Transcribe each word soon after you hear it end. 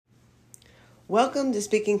Welcome to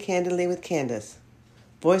Speaking Candidly with Candace,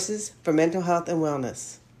 Voices for Mental Health and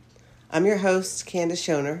Wellness. I'm your host, Candace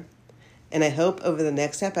Schoner, and I hope over the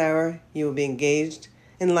next half hour you will be engaged,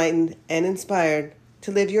 enlightened, and inspired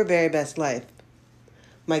to live your very best life.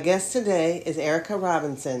 My guest today is Erika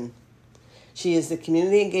Robinson. She is the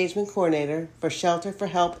Community Engagement Coordinator for Shelter for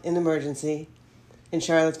Help in Emergency in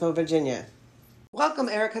Charlottesville, Virginia. Welcome,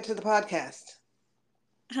 Erika, to the podcast.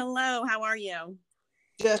 Hello, how are you?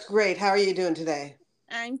 Just great. How are you doing today?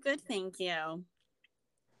 I'm good, thank you.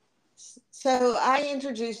 So I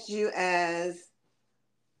introduced you as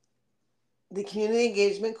the Community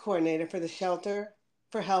Engagement Coordinator for the Shelter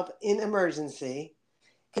for Help in Emergency.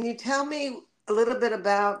 Can you tell me a little bit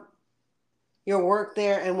about your work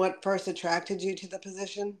there and what first attracted you to the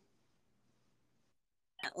position?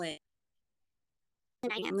 I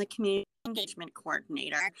am the Community Engagement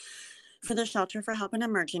Coordinator for the Shelter for Help in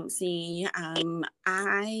Emergency.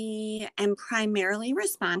 I am primarily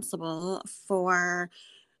responsible for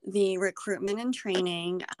the recruitment and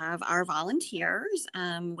training of our volunteers,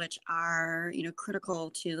 which are,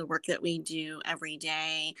 critical to the work that we do every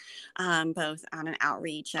day, both on an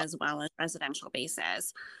outreach as well as residential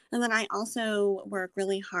basis. And then I also work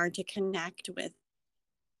really hard to connect with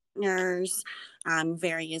partners,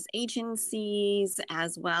 various agencies,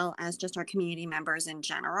 as well as just our community members in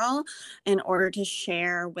general, in order to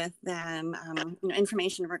share with them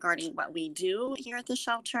information regarding what we do here at the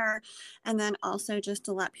shelter, and then also just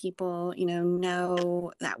to let people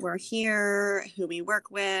know that we're here, who we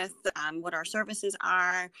work with, what our services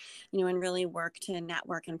are, and really work to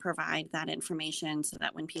network and provide that information so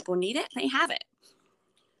that when people need it, they have it.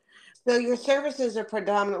 So your services are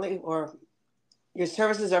predominantly, or your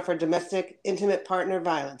services are for domestic intimate partner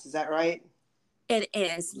violence, is that right? It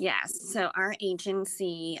is, yes. So our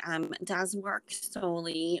agency does work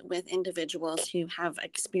solely with individuals who have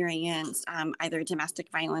experienced either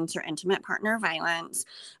domestic violence or intimate partner violence.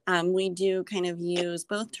 We do kind of use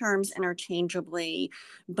both terms interchangeably,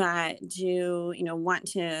 but do want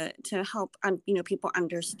to help people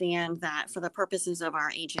understand that for the purposes of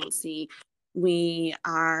our agency, we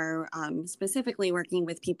are specifically working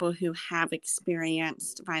with people who have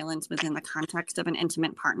experienced violence within the context of an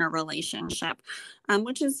intimate partner relationship,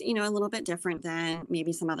 which is, a little bit different than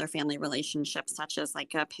maybe some other family relationships, such as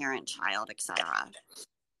like a parent-child, etc.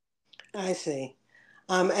 I see.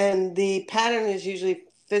 And the pattern is usually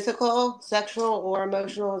physical, sexual, or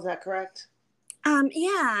emotional, is that correct?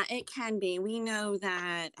 Yeah, it can be. We know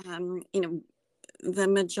that, the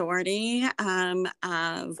majority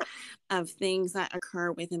of things that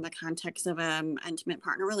occur within the context of an intimate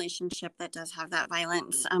partner relationship that does have that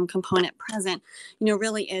violence component present,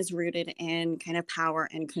 really is rooted in kind of power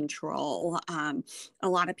and control. A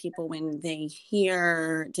lot of people, when they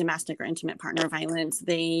hear domestic or intimate partner violence,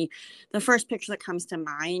 the first picture that comes to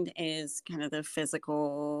mind is kind of the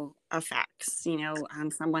physical effects,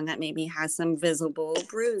 someone that maybe has some visible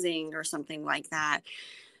bruising or something like that.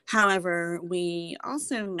 However, we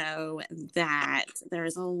also know that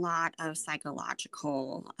there's a lot of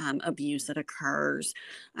psychological abuse that occurs.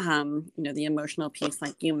 The emotional piece,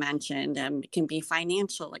 like you mentioned, it can be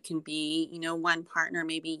financial. It can be, one partner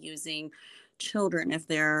maybe using children if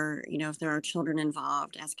there are children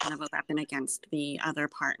involved as kind of a weapon against the other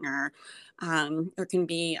partner. There can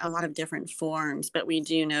be a lot of different forms, but we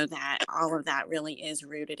do know that all of that really is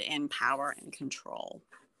rooted in power and control.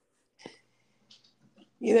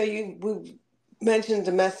 We mentioned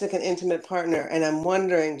domestic and intimate partner, and I'm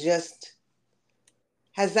wondering,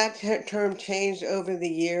 has that term changed over the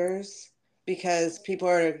years? Because people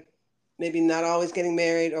are maybe not always getting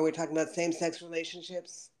married, or we're talking about same-sex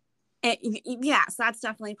relationships? Yes, that's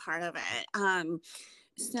definitely part of it.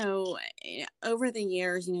 So over the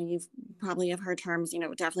years, you've probably have heard terms,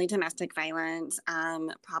 definitely domestic violence,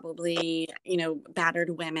 probably,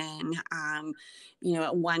 battered women.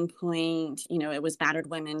 At one point, it was battered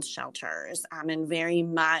women's shelters, and very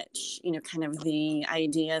much, kind of the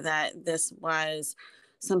idea that this was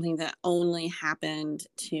something that only happened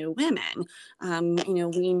to women.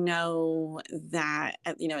 We know that,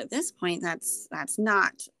 at this point, that's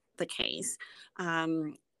not the case.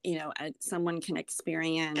 Someone can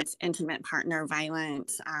experience intimate partner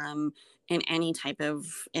violence in any type of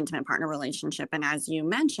intimate partner relationship. And as you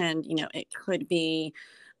mentioned, it could be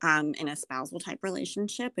in a spousal type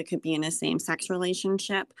relationship. It could be in a same-sex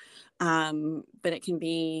relationship. But it can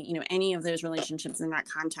be, any of those relationships in that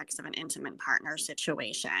context of an intimate partner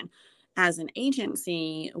situation. as an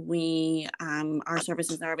agency, we our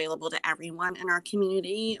services are available to everyone in our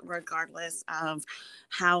community, regardless of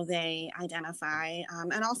how they identify,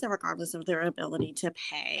 and also regardless of their ability to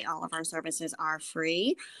pay. All of our services are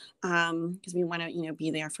free because we want to,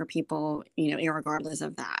 be there for people, irregardless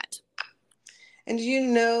of that. And do you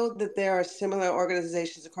know that there are similar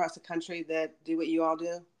organizations across the country that do what you all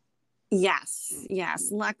do? Yes.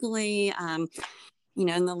 Luckily,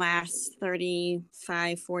 in the last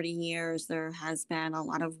 35, 40 years, there has been a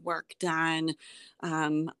lot of work done,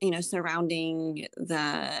 surrounding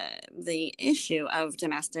the issue of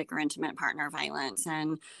domestic or intimate partner violence,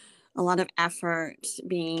 and a lot of effort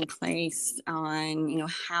being placed on,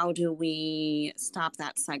 how do we stop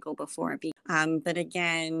that cycle before it but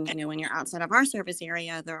again, when you're outside of our service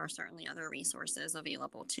area, there are certainly other resources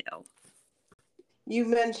available too. You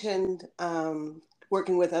mentioned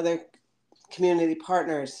working with other community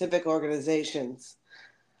partners, civic organizations.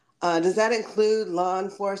 Does that include law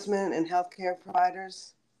enforcement and healthcare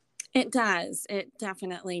providers? It does. It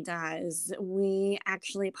definitely does. We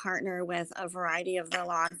actually partner with a variety of the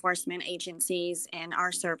law enforcement agencies in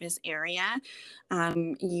our service area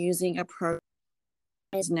using a program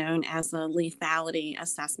is known as the Lethality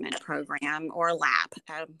Assessment Program, or LAP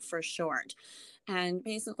for short. And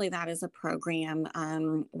basically, that is a program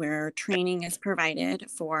where training is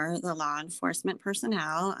provided for the law enforcement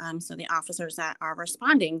personnel, so the officers that are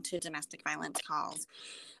responding to domestic violence calls,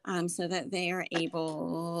 so that they are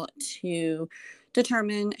able to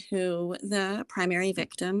determine who the primary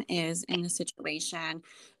victim is in the situation.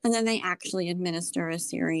 And then they actually administer a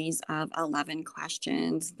series of 11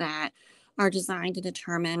 questions that are designed to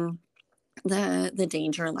determine the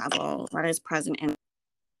danger level that is present in.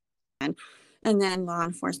 And then law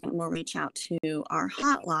enforcement will reach out to our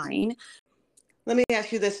hotline. Let me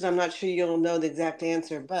ask you this, and I'm not sure you'll know the exact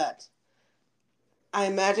answer, but I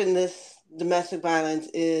imagine this domestic violence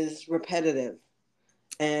is repetitive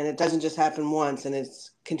and it doesn't just happen once and it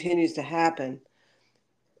continues to happen.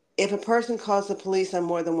 If a person calls the police on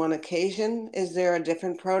more than one occasion, is there a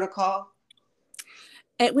different protocol?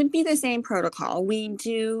 It would be the same protocol. We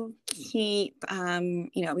do keep,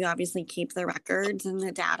 we obviously keep the records and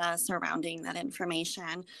the data surrounding that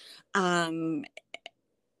information. The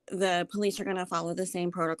police are going to follow the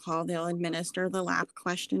same protocol. They'll administer the LAP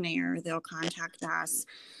questionnaire. They'll contact us,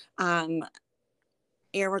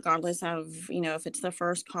 irregardless of, if it's the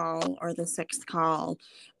first call or the sixth call.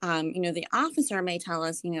 The officer may tell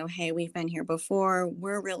us, hey, we've been here before.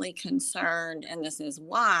 We're really concerned, and this is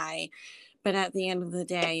why. But at the end of the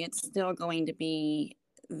day, it's still going to be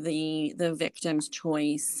the victim's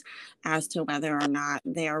choice as to whether or not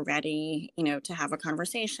they are ready, to have a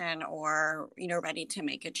conversation or, ready to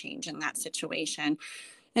make a change in that situation.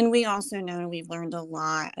 And we also know we've learned a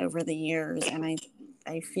lot over the years, and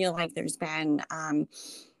I feel like there's been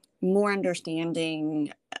more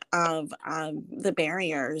understanding of the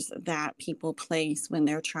barriers that people place when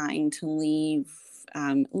they're trying to leave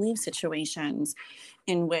situations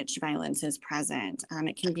in which violence is present.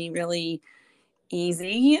 It can be really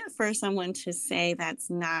easy for someone to say that's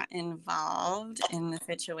not involved in the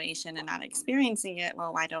situation and not experiencing it.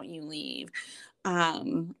 Well, why don't you leave?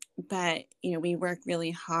 But, we work really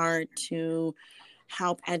hard to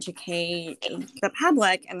help educate the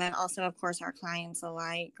public, and then also, of course, our clients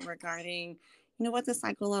alike regarding, what the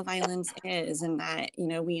cycle of violence is, and that,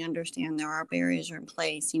 we understand there are barriers in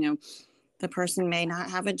place. The person may not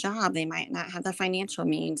have a job. They might not have the financial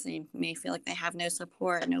means. They may feel like they have no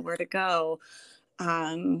support, nowhere to go.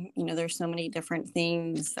 There's so many different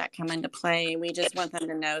things that come into play. We just want them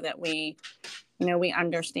to know that we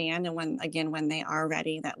understand, and when they are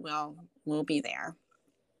ready, that we'll be there.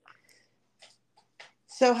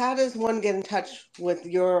 So how does one get in touch with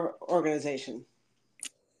your organization?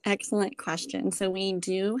 Excellent question. So we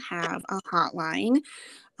do have a hotline.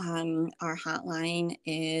 Our hotline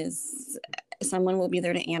is, someone will be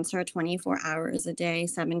there to answer 24 hours a day,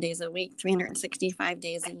 7 days a week, 365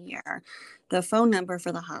 days a year. The phone number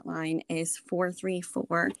for the hotline is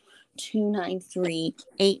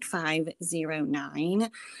 434-293-8509.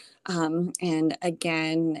 And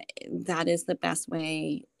again, that is the best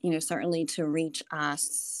way, certainly to reach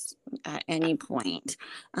us at any point.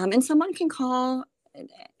 And someone can call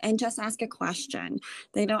and just ask a question.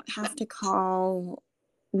 They don't have to call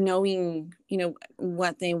knowing,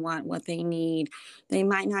 what they want, what they need. They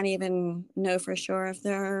might not even know for sure if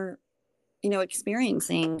they're,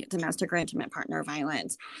 experiencing domestic or intimate partner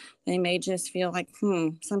violence. They may just feel like,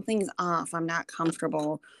 something's off. I'm not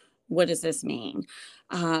comfortable. What does this mean?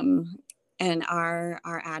 And our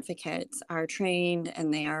advocates are trained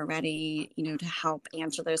and they are ready, to help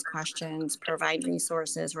answer those questions, provide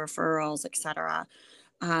resources, referrals, etc.,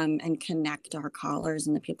 and connect our callers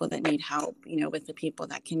and the people that need help, with the people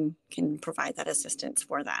that can provide that assistance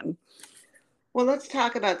for them. Well, let's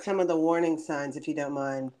talk about some of the warning signs, if you don't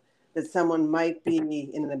mind, that someone might be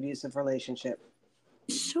in an abusive relationship.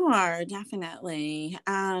 Sure, definitely.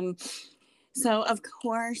 So of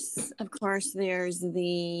course, there's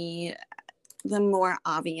the more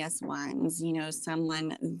obvious ones,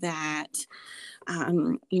 someone that,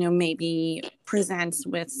 maybe presents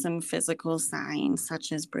with some physical signs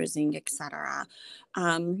such as bruising, etc.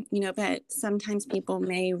 But sometimes people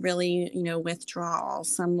may really, withdraw.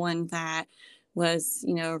 Someone that was,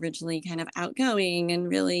 originally kind of outgoing and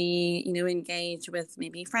really, engaged with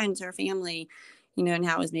maybe friends or family,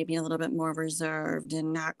 now is maybe a little bit more reserved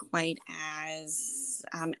and not quite as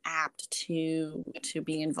apt to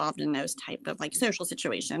be involved in those type of like social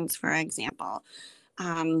situations, for example.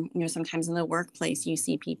 Sometimes in the workplace, you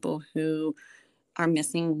see people who are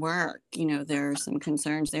missing work. There are some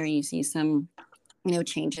concerns there. You see some,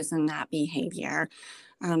 changes in that behavior.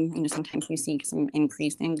 Sometimes you see some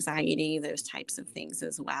increased anxiety, those types of things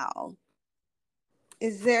as well.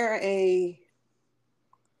 Is there a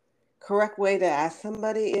correct way to ask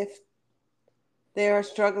somebody if they are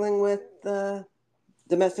struggling with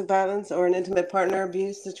domestic violence or an intimate partner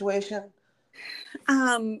abuse situation?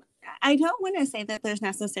 I don't want to say that there's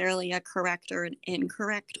necessarily a correct or an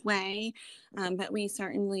incorrect way, but we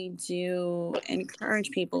certainly do encourage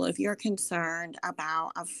people, if you're concerned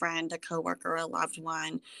about a friend, a coworker, a loved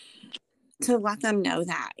one, to let them know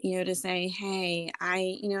that, to say, hey,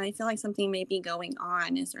 I feel like something may be going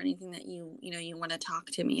on. Is there anything that you want to talk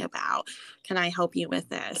to me about? Can I help you with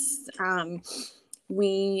this?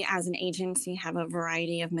 We, as an agency, have a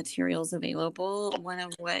variety of materials available, one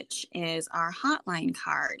of which is our hotline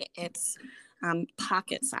card. It's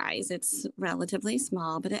pocket size. It's relatively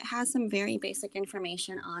small, but it has some very basic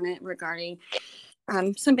information on it regarding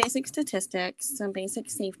some basic statistics, some basic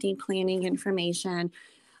safety planning information,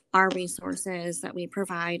 our resources that we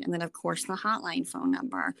provide, and then, of course, the hotline phone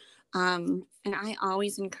number. And I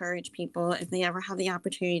always encourage people, if they ever have the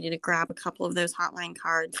opportunity to grab a couple of those hotline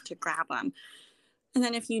cards, to grab them. And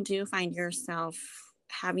then if you do find yourself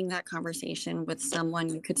having that conversation with someone,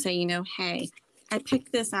 you could say, hey, I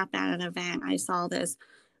picked this up at an event. I saw this.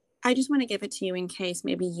 I just want to give it to you in case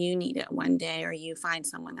maybe you need it one day or you find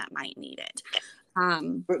someone that might need it.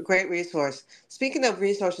 Great resource. Speaking of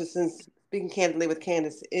resources, since Speaking Candidly with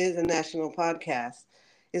Candace is a national podcast,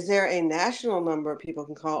 is there a national number people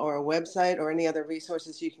can call, or a website, or any other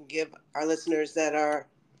resources you can give our listeners that are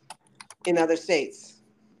in other states?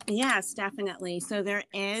 Yes, definitely. So there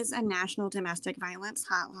is a national domestic violence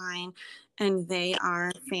hotline, and they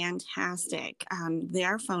are fantastic.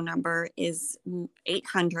 Their phone number is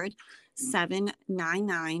 800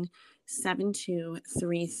 799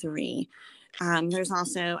 7233. There's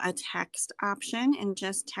also a text option, and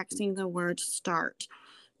just texting the word START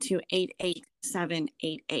to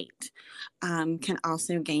 88788 can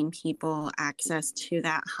also gain people access to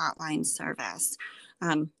that hotline service.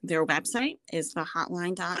 Their website is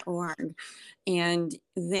thehotline.org, and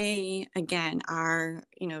they, again, are,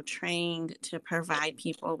 trained to provide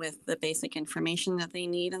people with the basic information that they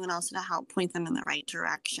need, and then also to help point them in the right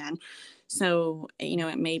direction. So,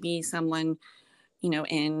 it may be someone,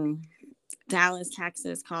 in Dallas,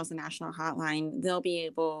 Texas calls the national hotline. They'll be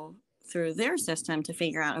able, through their system, to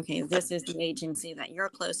figure out, okay, this is the agency that you're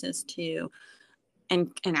closest to, and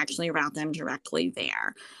actually route them directly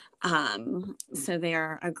there. So they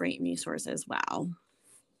are a great resource as well.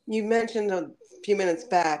 You mentioned a few minutes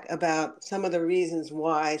back about some of the reasons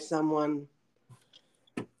why someone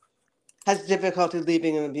has difficulty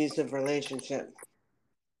leaving an abusive relationship.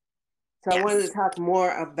 So I wanted to talk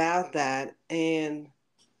more about that and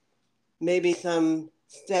maybe some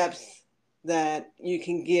steps that you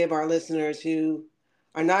can give our listeners who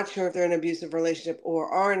are not sure if they're in an abusive relationship or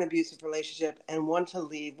are in an abusive relationship and want to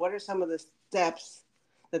leave. What are some of the steps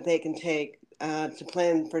that they can take to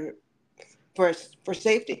plan for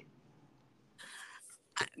safety?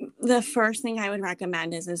 The first thing I would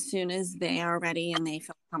recommend is, as soon as they are ready and they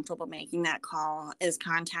feel comfortable making that call, is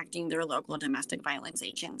contacting their local domestic violence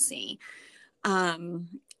agency.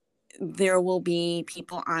 There will be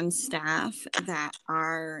people on staff that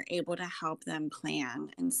are able to help them plan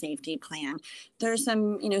and safety plan. There's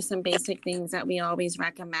some, some basic things that we always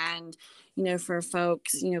recommend, for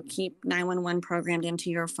folks, keep 911 programmed into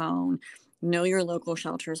your phone, know your local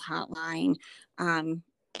shelter's hotline.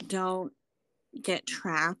 Don't get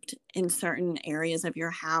trapped in certain areas of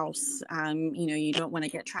your house. You don't want to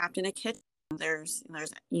get trapped in a kitchen there's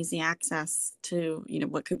easy access to,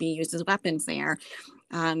 what could be used as weapons there.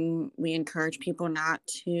 We encourage people not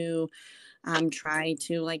to try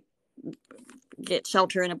to like get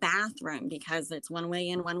shelter in a bathroom because it's one way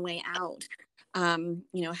in, one way out.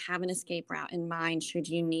 Have an escape route in mind should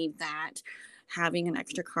you need that. Having an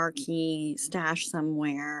extra car key stashed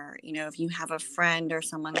somewhere. If you have a friend or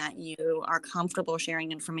someone that you are comfortable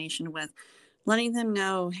sharing information with, letting them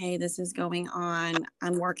know, hey, this is going on.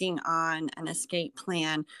 I'm working on an escape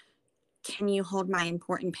plan. Can you hold my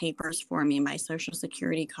important papers for me? My social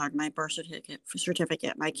security card, my birth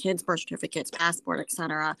certificate, my kids' birth certificates, passport,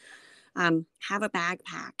 etc. Have a bag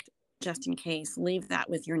packed just in case. Leave that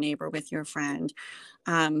with your neighbor, with your friend.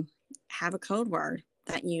 Have a code word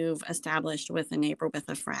that you've established with a neighbor, with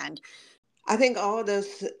a friend. I think all of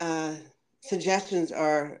those suggestions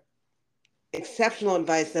are exceptional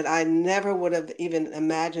advice that I never would have even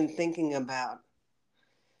imagined thinking about.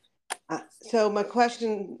 So my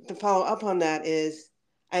question to follow up on that is,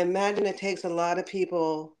 I imagine it takes a lot of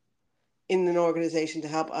people in an organization to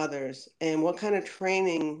help others. And what kind of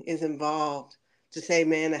training is involved to say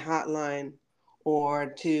man a hotline or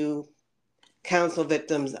to counsel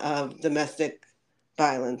victims of domestic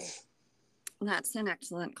violence? That's an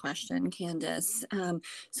excellent question, Candace.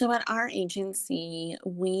 So at our agency,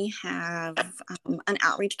 we have an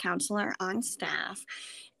outreach counselor on staff,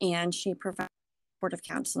 and she provides supportive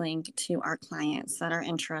counseling to our clients that are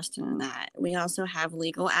interested in that. We also have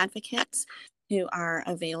legal advocates who are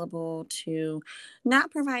available to not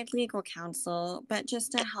provide legal counsel, but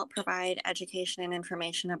just to help provide education and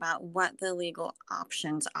information about what the legal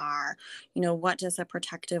options are. What does a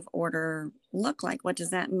protective order look like? What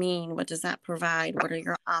does that mean? What does that provide? What are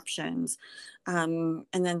your options? And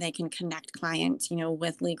then they can connect clients,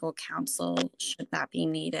 with legal counsel should that be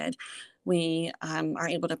needed. We are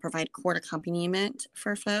able to provide court accompaniment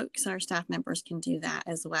for folks. Our staff members can do that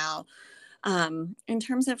as well. In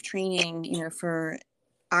terms of training, for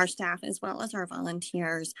our staff as well as our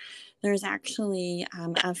volunteers, there's actually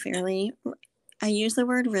a fairly, I use the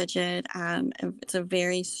word rigid, it's a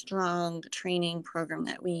very strong training program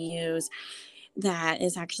that we use that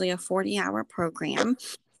is actually a 40-hour program.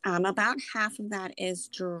 About half of that is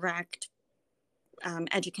direct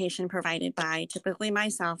education provided by typically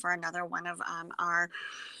myself or another one of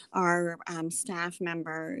our staff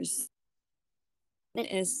members. It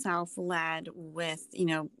is self-led with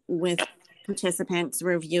participants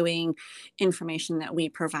reviewing information that we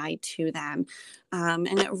provide to them. And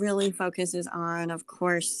it really focuses on, of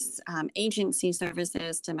course, agency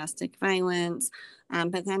services, domestic violence,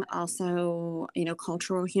 but then also,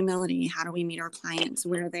 cultural humility. How do we meet our clients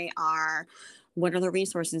where they are? What are the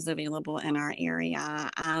resources available in our area?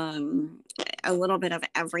 A little bit of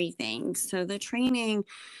everything. So the training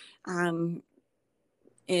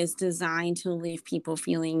is designed to leave people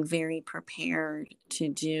feeling very prepared to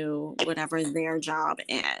do whatever their job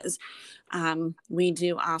is. We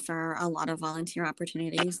do offer a lot of volunteer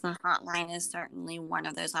opportunities. The hotline is certainly one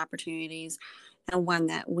of those opportunities, and one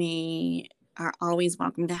that we are always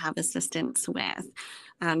welcome to have assistance with.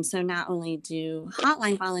 So not only do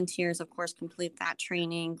hotline volunteers, of course, complete that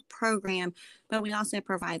training program, but we also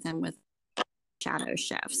provide them with shadow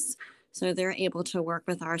shifts. So they're able to work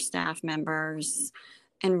with our staff members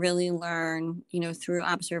and really learn, through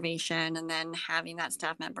observation, and then having that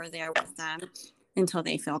staff member there with them until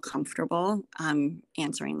they feel comfortable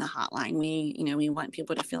answering the hotline. We want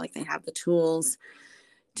people to feel like they have the tools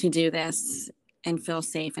to do this and feel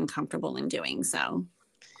safe and comfortable in doing so.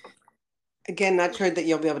 Again, not sure that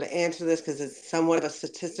you'll be able to answer this because it's somewhat of a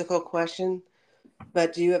statistical question,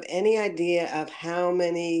 but do you have any idea of how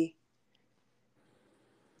many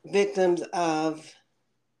victims of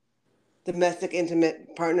domestic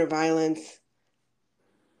intimate partner violence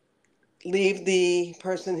leave the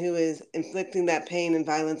person who is inflicting that pain and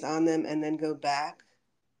violence on them and then go back?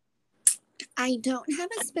 I don't have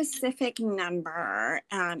a specific number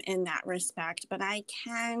in that respect, but I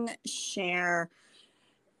can share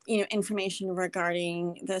information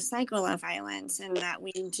regarding the cycle of violence, and that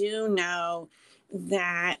we do know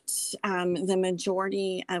that the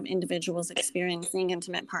majority of individuals experiencing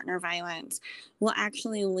intimate partner violence will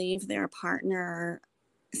actually leave their partner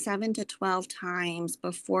 7 to 12 times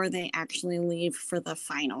before they actually leave for the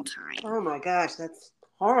final time. Oh my gosh, that's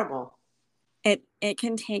horrible. It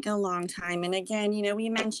can take a long time. And again, we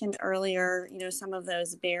mentioned earlier, some of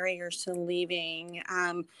those barriers to leaving.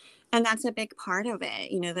 And that's a big part of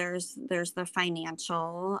it. There's the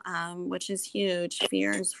financial, which is huge,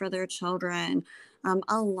 fears for their children.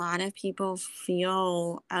 A lot of people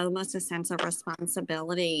feel almost a sense of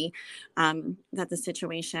responsibility that the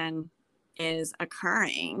situation is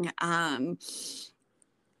occurring. And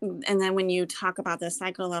then when you talk about the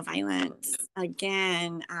cycle of violence,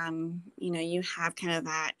 again, you have kind of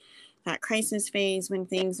that crisis phase when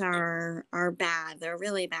things are bad. They're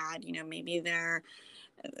really bad.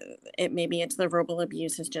 Maybe it's the verbal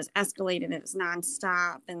abuse has just escalated. It's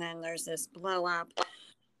nonstop, and then there's this blow up,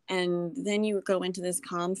 and then you go into this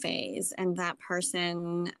calm phase, and that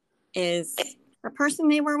person is the person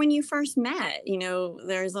they were when you first met.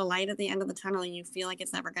 There's a light at the end of the tunnel. You feel like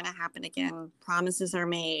it's never going to happen again. Promises are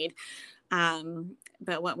made.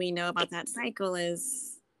 But what we know about that cycle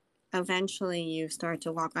is eventually you start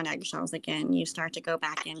to walk on eggshells again. You start to go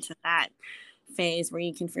back into that phase where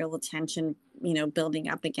you can feel the tension, building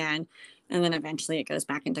up again. And then eventually it goes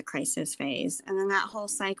back into crisis phase. And then that whole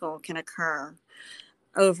cycle can occur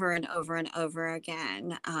over and over and over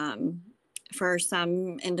again. For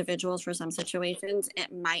some individuals, for some situations,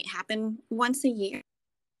 it might happen once a year.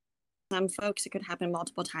 Some folks, it could happen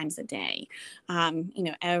multiple times a day.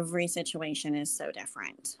 Every situation is so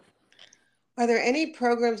different. Are there any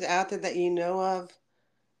programs out there that you know of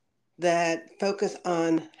that focus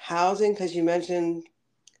on housing? Because you mentioned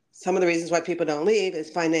some of the reasons why people don't leave is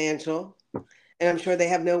financial, and I'm sure they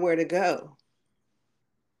have nowhere to go.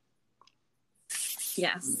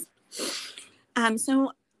 Yes.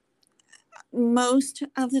 So most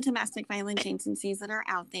of the domestic violence agencies that are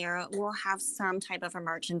out there will have some type of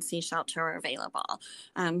emergency shelter available.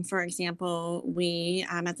 For example, we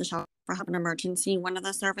at the Shelter for Help in Emergency, one of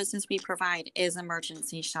the services we provide is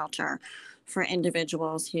emergency shelter for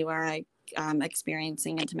individuals who are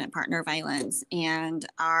experiencing intimate partner violence and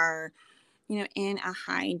are in a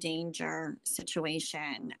high danger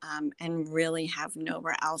situation and really have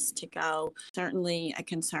nowhere else to go. Certainly a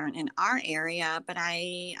concern in our area, but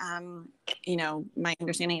my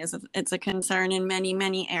understanding is it's a concern in many,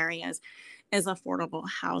 many areas, is affordable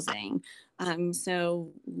housing.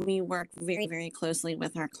 So we work very, very closely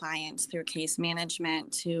with our clients through case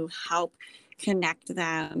management to help connect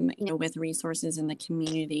them, with resources in the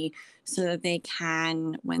community so that they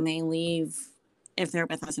can, when they leave, if they're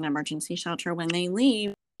with us in emergency shelter, when they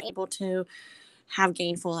leave, they're able to have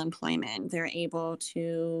gainful employment. They're able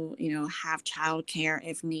to, have childcare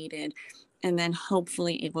if needed, and then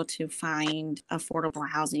hopefully able to find affordable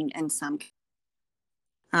housing in some.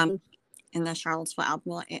 In the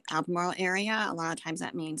Charlottesville-Albemarle area, a lot of times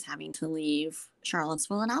that means having to leave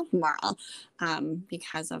Charlottesville and Albemarle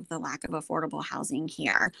because of the lack of affordable housing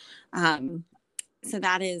here. So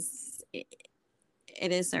that is.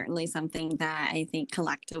 It is certainly something that I think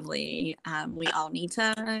collectively we all need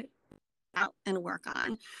to out and work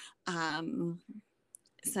on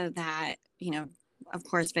so that, of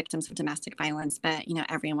course, victims of domestic violence, but,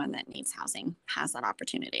 everyone that needs housing has that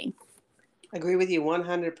opportunity. Agree with you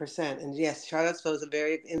 100%. And yes, Charlottesville is a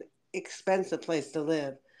very expensive place to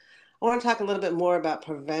live. I want to talk a little bit more about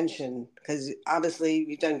prevention because obviously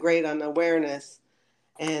you've done great on awareness,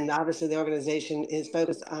 and obviously the organization is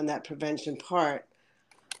focused on that prevention part.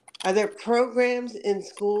 Are there programs in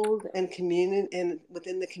schools and community and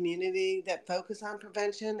within the community that focus on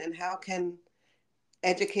prevention, and how can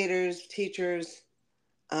educators, teachers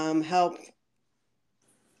help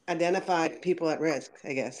identify people at risk,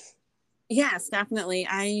 I guess? Yes, definitely.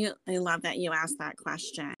 I love that you asked that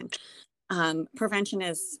question. Prevention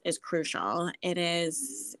is crucial. It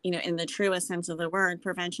is, in the truest sense of the word,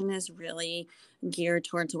 prevention is really geared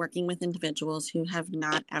towards working with individuals who have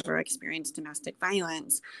not ever experienced domestic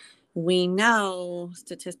violence. We know,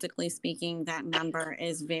 statistically speaking, that number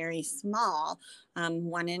is very small.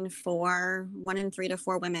 1 in 3 to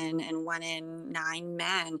 4 women and 1 in 9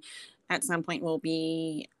 men at some point will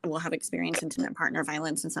have experienced intimate partner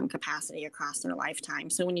violence in some capacity across their lifetime.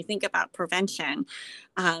 So when you think about prevention,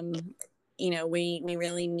 we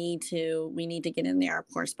really need to get in there, of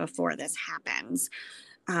course, before this happens.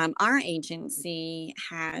 Our agency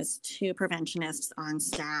has 2 preventionists on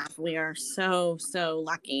staff. We are so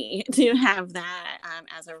lucky to have that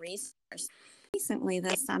as a resource. Recently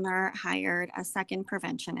this summer hired a second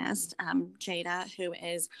preventionist, Jada, who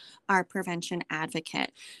is our prevention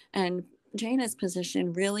advocate. And Jada's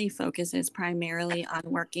position really focuses primarily on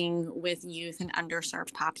working with youth and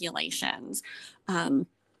underserved populations.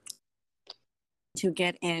 To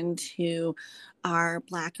get into our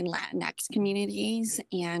Black and Latinx communities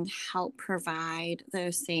and help provide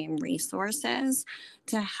those same resources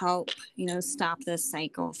to help, stop this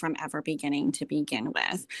cycle from ever beginning to begin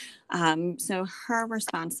with. So her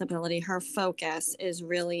responsibility, her focus is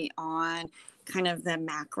really on kind of the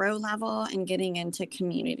macro level and getting into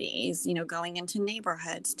communities, going into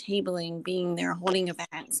neighborhoods, tabling, being there, holding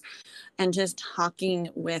events, and just talking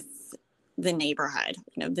with the neighborhood.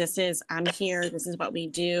 I'm here, this is what we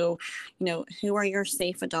do. Who are your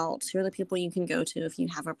safe adults? Who are the people you can go to if you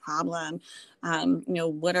have a problem?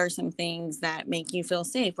 What are some things that make you feel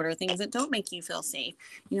safe? What are things that don't make you feel safe?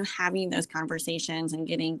 Having those conversations and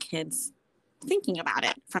getting kids thinking about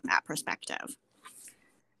it from that perspective.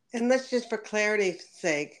 And let's just, for clarity's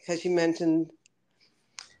sake, because you mentioned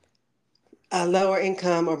lower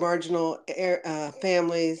income or marginal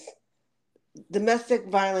families, domestic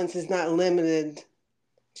violence is not limited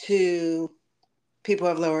to people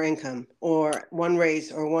of lower income or one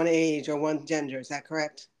race or one age or one gender. Is that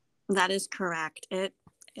correct? That is correct. It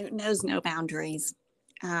knows no boundaries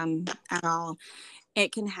at all.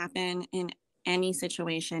 It can happen in any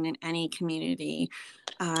situation, in any community.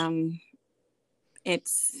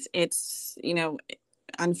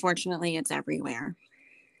 Unfortunately, it's everywhere.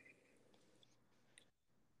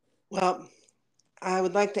 Well, I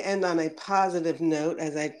would like to end on a positive note,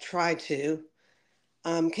 as I try to.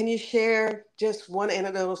 Can you share just one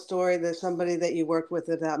anecdotal story that somebody that you worked with,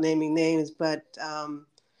 without naming names, but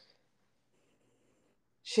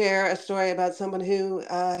share a story about someone who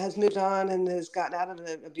has moved on and has gotten out of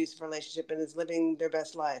an abusive relationship and is living their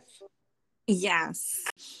best life? Yes.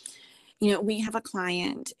 We have a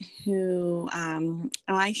client who,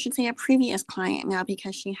 I should say a previous client now,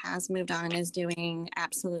 because she has moved on and is doing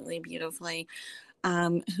absolutely beautifully,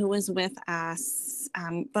 who was with us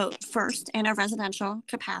both first in a residential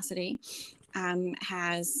capacity,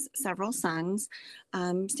 has several sons,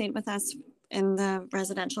 stayed with us in the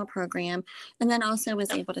residential program, and then also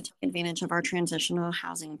was able to take advantage of our transitional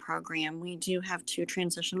housing program. We do have 2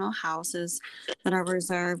 transitional houses that are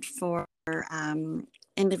reserved for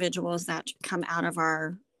individuals that come out of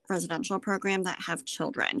our residential program that have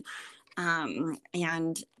children.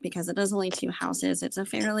 And because it is only 2 houses, it's a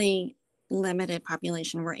fairly limited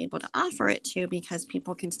population we're able to offer it to, because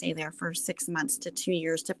people can stay there for 6 months to 2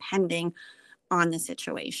 years, depending on the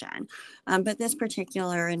situation. But this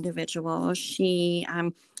particular individual, she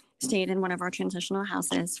stayed in one of our transitional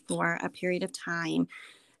houses for a period of time,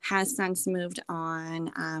 has since moved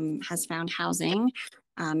on, has found housing,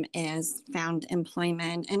 is found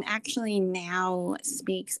employment, and actually now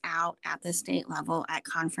speaks out at the state level at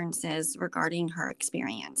conferences regarding her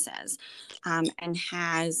experiences, and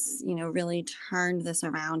has, really turned this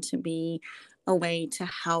around to be a way to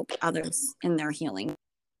help others in their healing.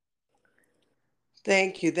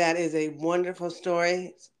 Thank you. That is a wonderful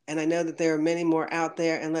story. And I know that there are many more out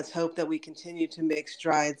there. And let's hope that we continue to make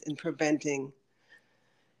strides in preventing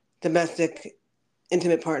domestic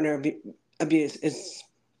intimate partner abuse.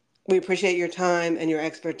 We appreciate your time and your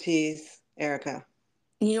expertise, Erika.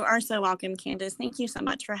 You are so welcome, Candace. Thank you so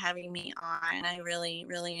much for having me on. I really,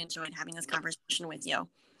 really enjoyed having this conversation with you.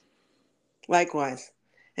 Likewise.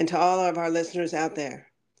 And to all of our listeners out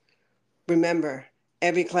there, remember,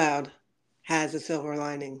 every cloud has a silver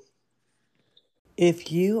lining.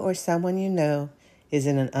 If you or someone you know is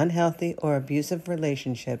in an unhealthy or abusive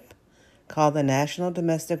relationship, call the National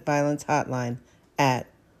Domestic Violence Hotline at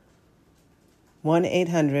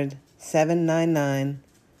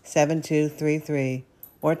 1-800-799-7233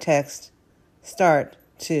 or text START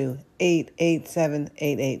to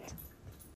 88788.